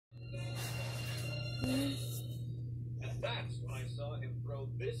And that's when I saw him throw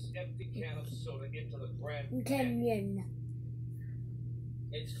this empty can of soda into the Grand Canyon.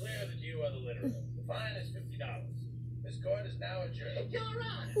 It's clear that you are the litterer. The fine is $50. This court is now adjourned. Your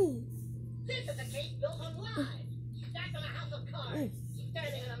Honor, this is a case built on lies, stacked on a house of cards,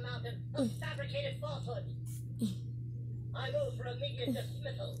 standing on a mountain of fabricated falsehoods. I move for immediate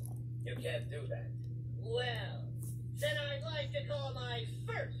dismissal. You can't do that. Well, then I'd like to call my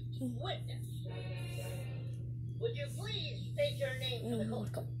first witness. Would you please state your name for the court?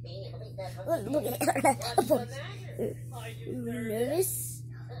 Look at it. What's the matter? Are you nervous?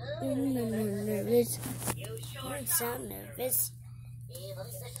 Nervous. You sure I sound nervous. Maybe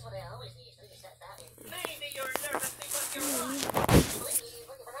you're nervous because you're lying.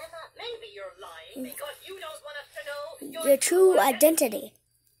 Maybe you're lying because you don't want us to know Your true identity.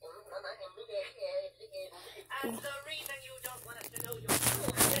 And the reason you don't want us to know your true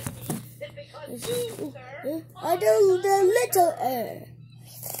identity is because you, sir, I do the little air.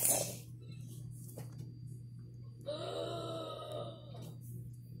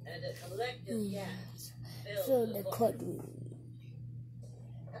 And a collective gas Fill the courtroom.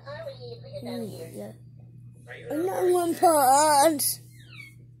 Another one part.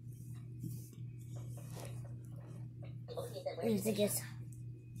 Here's the guess.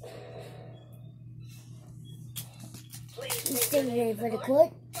 Stay ready for the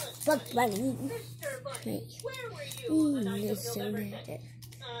court. Buck Bunny. Mr. Bunny, where were you on the night of November 2nd?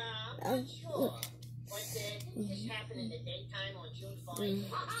 I'm not sure. But did this happen in the daytime on June 5th?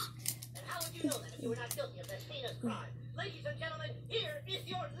 And how would you know that if you were not guilty of this heinous crime? Ladies and gentlemen, here is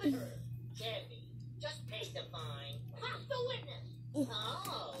your litter. Debbie, just pay the fine. Hostile witness.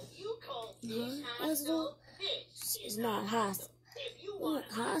 Oh, you called this hostile? This It's not hostile. If you want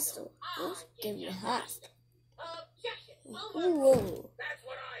Hostile. Let's give me hostile. Objection. Whoa. That's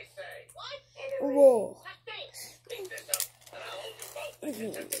what I say. What? Whoa. Pick this up, and I'll hold you both in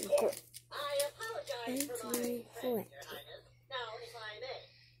contempt of court. I apologize for my friend, Your Highness. Now, if I may,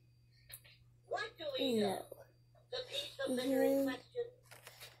 what do we know? The piece of litter in question?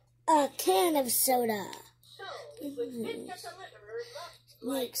 A can of soda. So, it would fit that the litterer must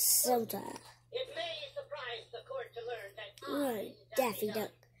Like soda. It may surprise the court to learn that Right, Daffy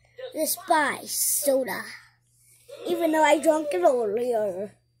Duck. Despise soda. Even though I drank it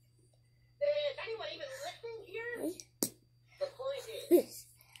earlier. Is anyone even listening here? The point is,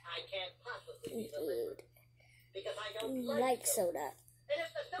 I can't possibly be the litterer because I don't Like soda. And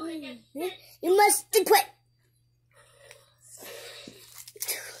if the soda gets sick, You must quit.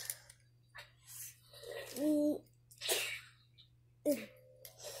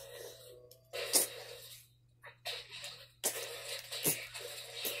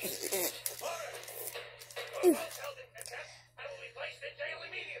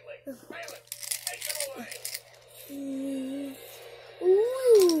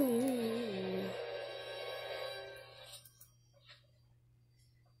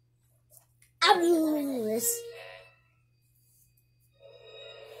 I'm doing this.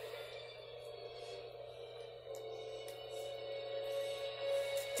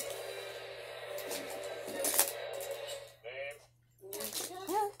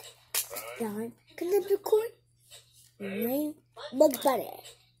 Don, contempt of court. Name, Bugs Bunny.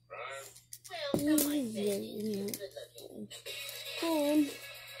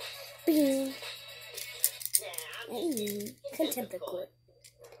 Contempt of court.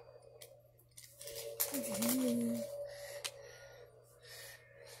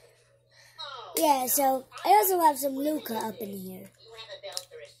 Yeah, so I also have some Luca up in here.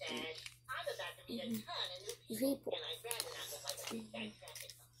 People.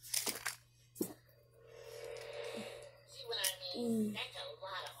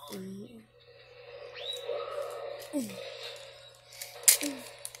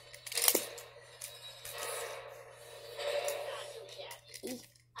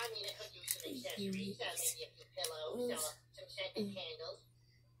 Maybe a few pillows, some scented candles.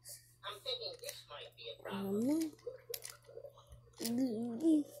 I'm thinking this might be a problem.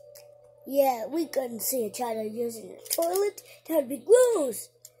 Yeah, we couldn't see a child using the toilet. That would be gross.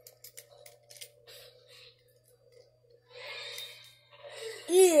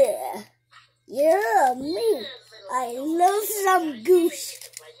 Yeah. Yeah, me. I love some goose.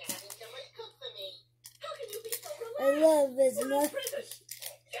 I love this much.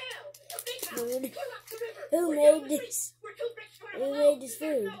 Who made this? Who made this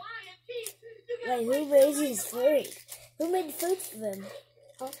food? Wait, who made this food? Who made the food for them?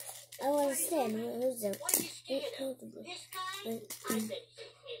 I don't understand. Who's the... What are you scared of? This guy? I bet he's a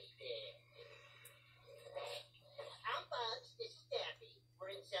teddy bear. I'm Bugs. This is Daffy. We're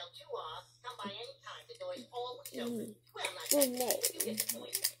in cell 2R. Come by any time to is always open. Well, not Well, that. no. You get the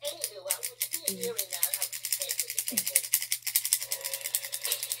point. Anywho, we'll see you here in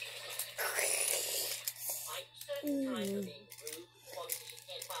certain time for being rude, as long as you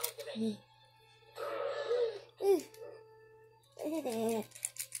can't follow directions.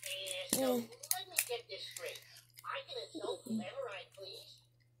 So, let me get this straight. I can insult whoever I please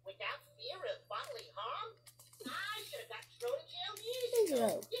without fear of bodily harm? I should have got thrown in jail years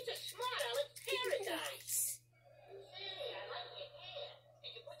ago. You're just smart, Alex. Paradise. Say, I like your hair.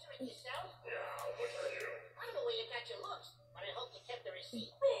 Did you butcher it yourself? Yeah, what are you? I don't know where you got your looks, but I hope you kept the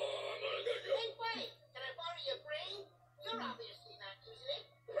receipt. Oh, no, I gotta go. Hey, wait. Can I borrow your brain? You're obviously not using it.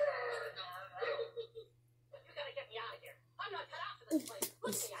 You gotta get me out of here. I'm not cut out for this place.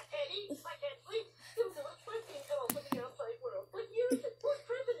 Look at me, I'm heady. I can't sleep. You've come up with the outside world. What year is it? Who's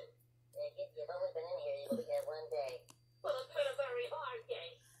president? You've only been in here. You only got one day. Well, it's been a very hard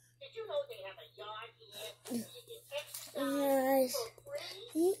day. Did you know they have a yard here? You can exercise for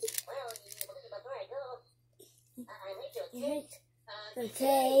free? Well, before I go, I made you a cake.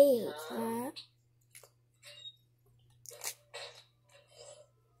 Okay, huh?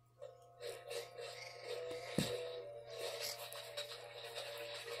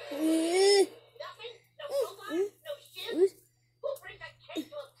 Nothing? No robot? No ship? Who brings a cake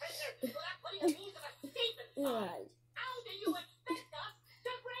to a prisoner without putting a means of escape inside? How do you expect us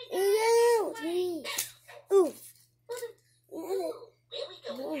to break it? Ooh. Where we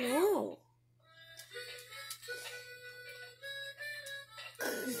Oh, going now? no.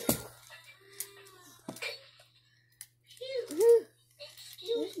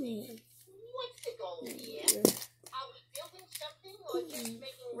 Excuse me. What's the goal here? Are we building something or just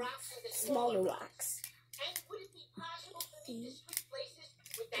making rocks into Smaller rocks. And would it be possible for me to switch places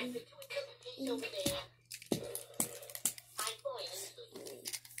with that pituitary piece over there? I'm going into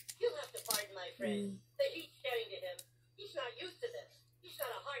it. You'll have to pardon my friend. The heat's getting to him. He's not used to this. He's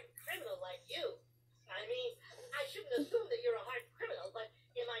not a hardened criminal like you. I mean, I shouldn't assume that you're a hardened criminal, but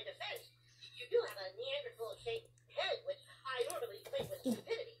in my defense, you do have a Neanderthal-shaped head, which I normally equate with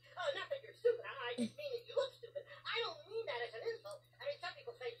stupidity. Not that you're stupid. I just mean that you look stupid. I don't mean that as an insult. I mean, some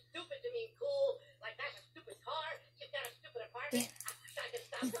people say stupid to mean cool, like that's a stupid car. You've got a stupid apartment. I wish I could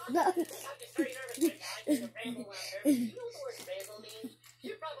stop talking. I'm just very nervous right now. I think a ramble around there. You know what the word ramble means?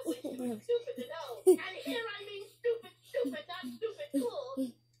 You're probably too stupid to know. And here I mean stupid, not stupid cool.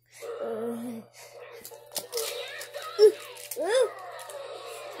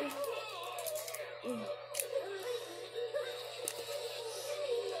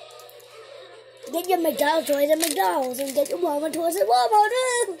 Get your McDonald's toys at McDonald's and get your Walmart toys at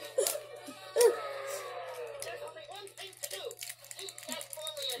Walmart.